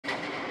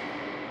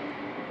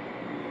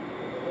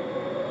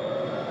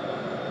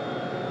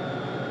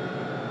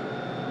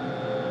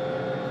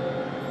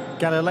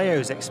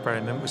Galileo's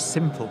experiment was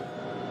simple.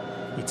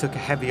 He took a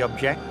heavy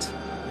object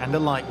and a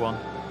light one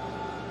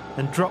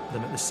and dropped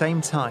them at the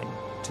same time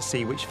to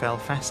see which fell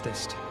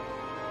fastest.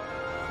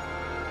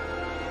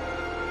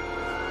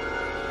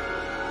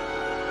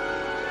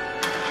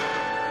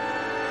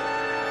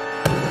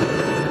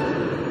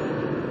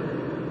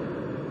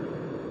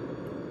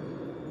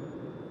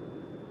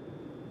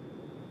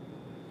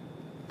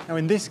 Now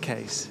in this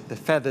case, the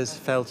feathers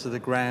fell to the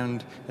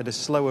ground at a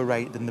slower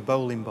rate than the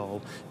bowling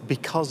ball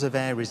because of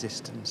air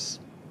resistance.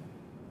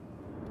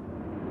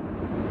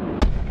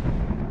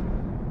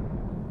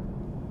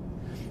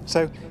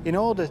 So in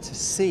order to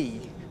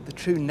see the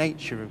true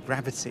nature of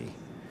gravity,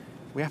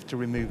 we have to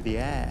remove the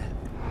air.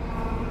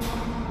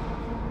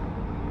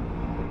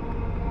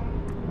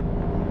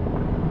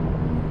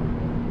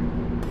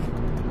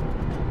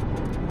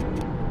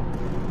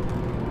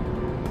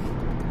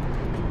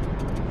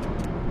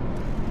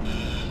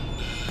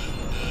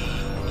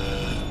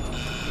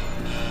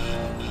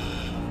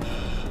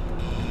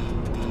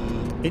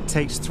 It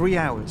takes 3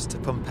 hours to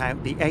pump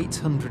out the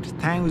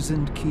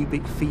 800,000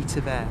 cubic feet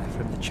of air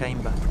from the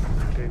chamber.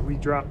 Okay, we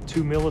dropped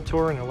 2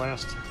 millitorr in the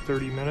last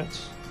 30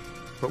 minutes.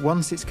 But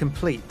once it's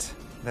complete,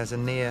 there's a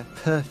near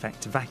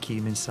perfect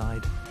vacuum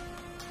inside.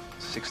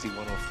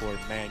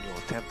 6104 manual,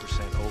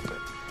 10% open.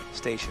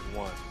 Station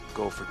 1,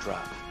 go for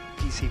drop.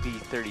 PCV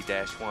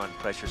 30-1,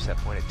 pressure set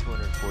point at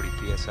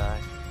 240 psi.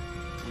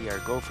 We are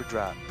go for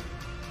drop.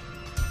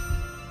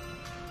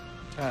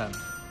 10,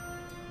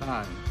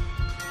 9,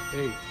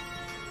 8,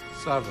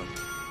 7,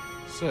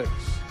 6,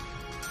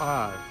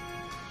 5,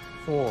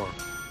 4.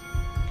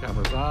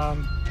 Cameras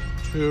on.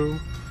 2,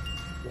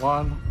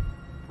 1.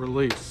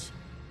 Release.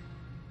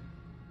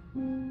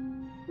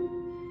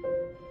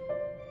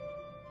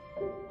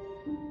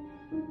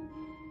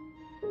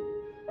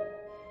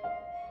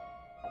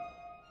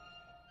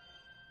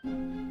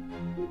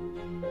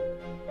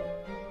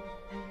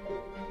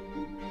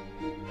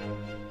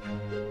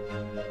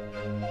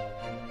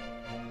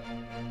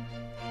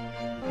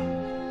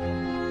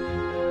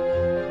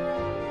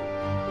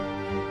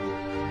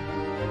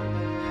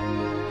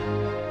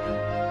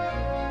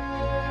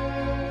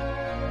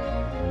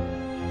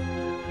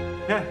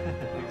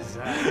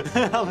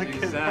 Exactly.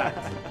 Look at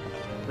that.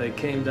 They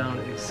came down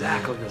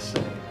exactly the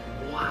same.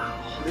 Wow.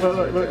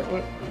 Look.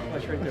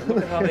 Watch right there. Look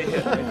at how they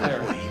hit right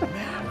there.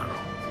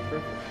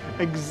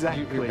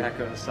 Exactly. You're back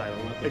on the side.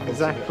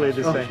 Exactly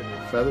the same.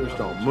 Feathers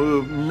don't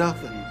move,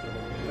 nothing.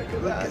 Look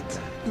at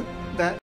that.